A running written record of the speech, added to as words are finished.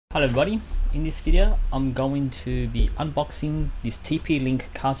Hello everybody, in this video I'm going to be unboxing this TP-Link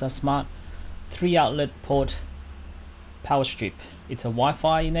Kasa Smart 3-outlet port power strip. It's a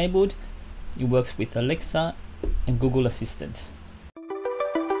Wi-Fi enabled, it works with Alexa and Google Assistant.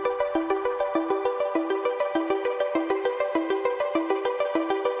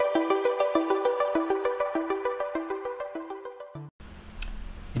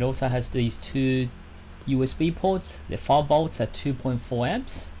 It also has these two USB ports, they're 5 volts at 2.4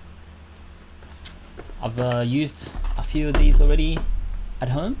 amps. I've used a few of these already at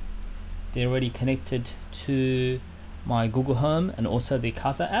home. They're already connected to my Google Home and also the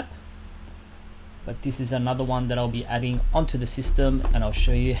Kasa app. But this is another one that I'll be adding onto the system, and I'll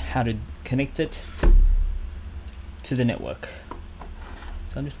show you how to connect it to the network.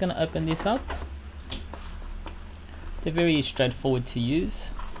 So I'm just going to open this up. They're very straightforward to use.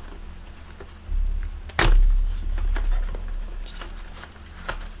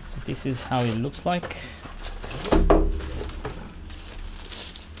 So this is how it looks like.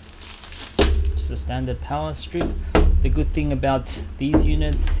 Just a standard power strip. The good thing about these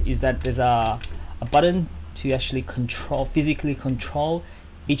units is that there's a button to actually physically control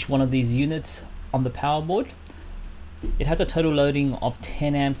each one of these units on the power board. It has a total loading of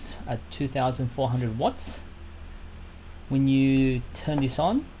 10 amps at 2400 watts. When you turn this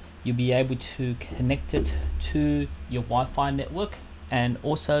on, you'll be able to connect it to your Wi-Fi network and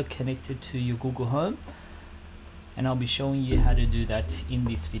also connected to your Google Home, and I'll be showing you how to do that in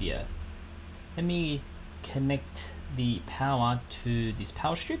this video. Let me connect the power to this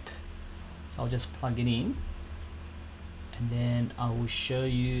power strip. So I'll just plug it in, and then I will show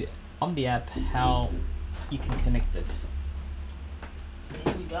you on the app how you can connect it. So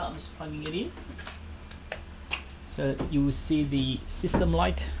here we go, I'm just plugging it in. So you will see the system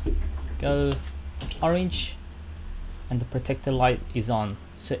light go orange and the protector light is on.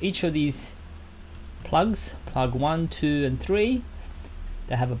 So each of these plugs, plug 1, 2 and 3,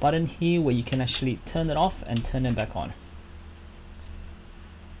 they have a button here where you can actually turn it off and turn it back on.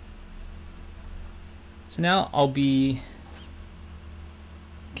 So now I'll be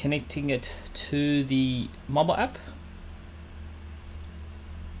connecting it to the mobile app.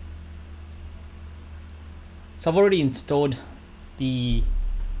 So I've already installed the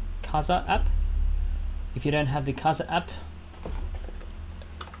Kasa app. If you don't have the Kasa app,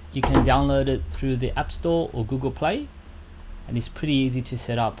 you can download it through the App Store or Google Play, and it's pretty easy to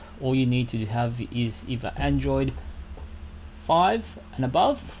set up. All you need to have is either Android 5 and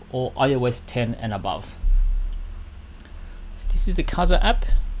above or iOS 10 and above. So this is the Kasa app.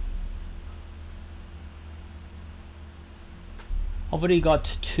 I've already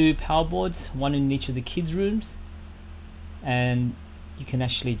got 2 power boards, one in each of the kids' rooms, and you can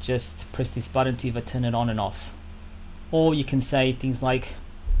actually just press this button to either turn it on and off, or you can say things like,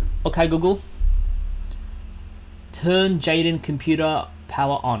 okay Google, turn Jaden computer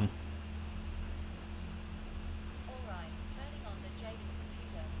power on. Alright, turning on the Jaden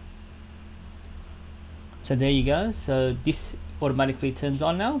computer. So there you go, so this automatically turns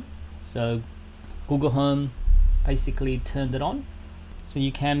on now. So Google Home basically turned it on. So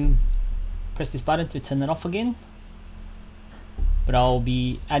you can press this button to turn it off again, but I'll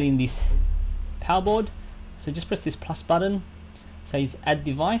be adding this power board. So just press this plus button, says add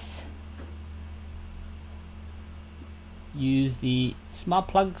device. Use the smart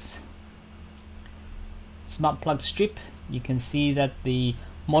plug strip. You can see that the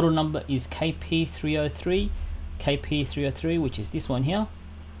model number is KP303, which is this one here.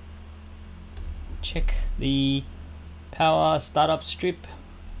 Check the power startup strip.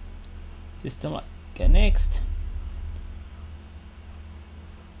 System light, go next.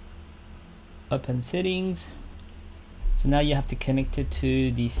 Open settings. So now you have to connect it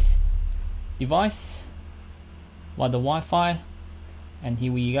to this device via the Wi-Fi, and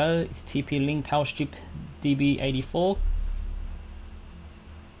here we go, it's TP-Link power strip DB84.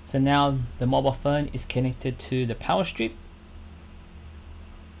 So now the mobile phone is connected to the power strip.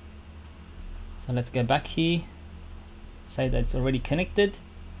 So let's go back here, say that it's already connected.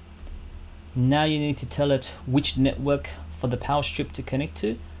 Now you need to tell it which network for the power strip to connect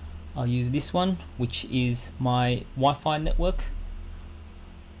to. I'll use this one, which is my Wi-Fi network.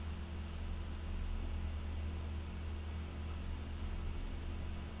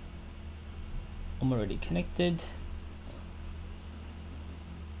 I'm already connected.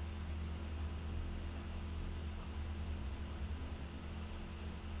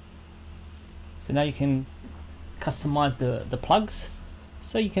 So now you can customize the plugs.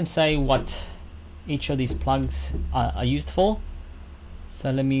 So you can say what each of these plugs are used for. So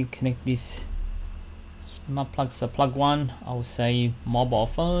let me connect this Smart plug, so plug 1, I will say mobile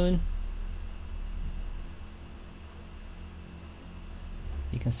phone.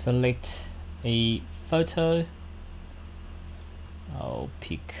 You can select a photo. I'll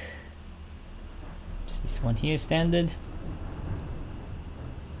pick just this one here, standard.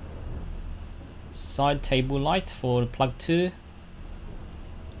 Side table light for plug 2.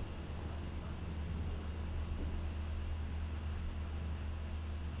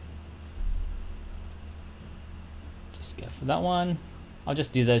 Just go for that one. I'll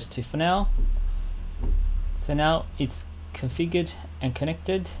just do those 2 for now. So now it's configured and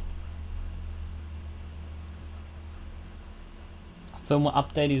connected. Firmware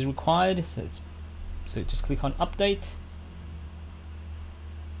update is required, so just click on update.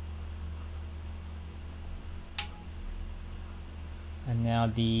 And now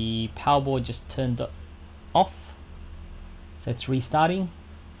the power board just turned off, so it's restarting.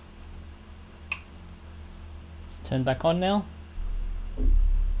 It's turned back on now.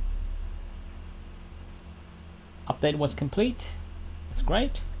 Update was complete. That's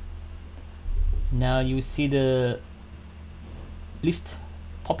great. Now you will see the list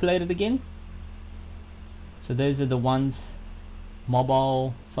populated again. So those are the ones: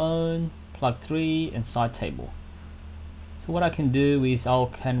 mobile phone, plug 3, and side table. So what I can do is I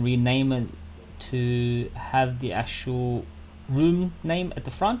can rename it to have the actual room name at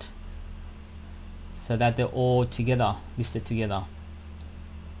the front, so that they're all together, listed together.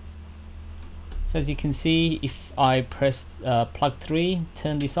 So as you can see, if I press plug 3,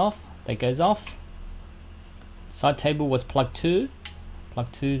 turn this off, that goes off. Side table was plug 2.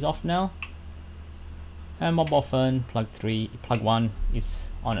 Plug 2 is off now. And mobile phone, plug 1 is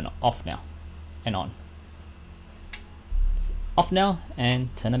on and off now, and on. It's off now, and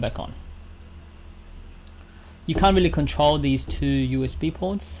turn it back on. You can't really control these 2 USB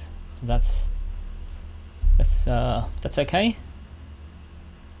ports, so that's okay.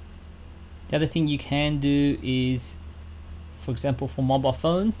 The other thing you can do is, for example, for mobile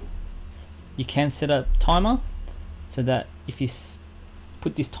phone, you can set a timer, so that if you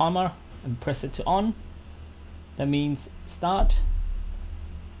put this timer and press it to on, that means start.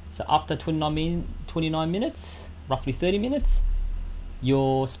 So after 29 minutes, roughly 30 minutes,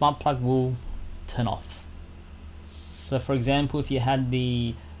 your smart plug will turn off. So for example, if you had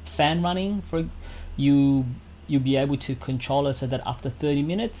the fan running, you'll be able to control it so that after 30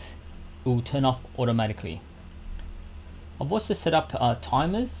 minutes it will turn off automatically. I've also set up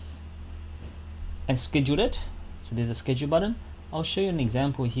timers and scheduled it. So there's a schedule button. I'll show you an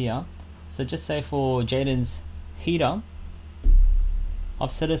example here. So just say for Jaden's heater,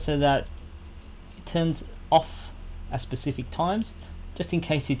 I've set it so that it turns off at specific times, just in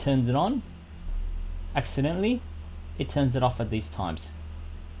case he turns it on accidentally, it turns it off at these times.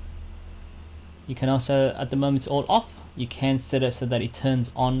 You can also, at the moment it's all off, you can set it so that it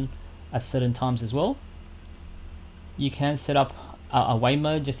turns on at certain times as well. You can set up away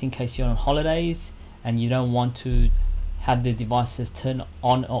mode just in case you're on holidays and you don't want to have the devices turn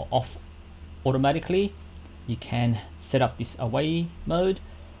on or off automatically. You can set up this away mode.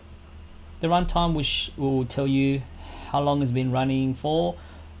 The runtime, which will tell you how long it's been running for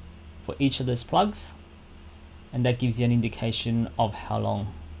each of those plugs, and that gives you an indication of how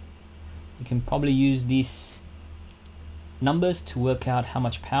long. You can probably use these numbers to work out how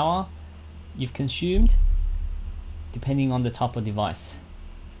much power you've consumed depending on the type of device.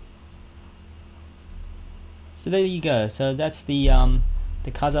 So there you go. So that's the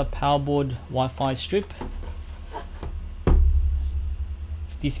Kasa powerboard Wi-Fi strip.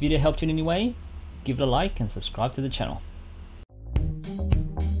 If this video helped you in any way, give it a like and subscribe to the channel.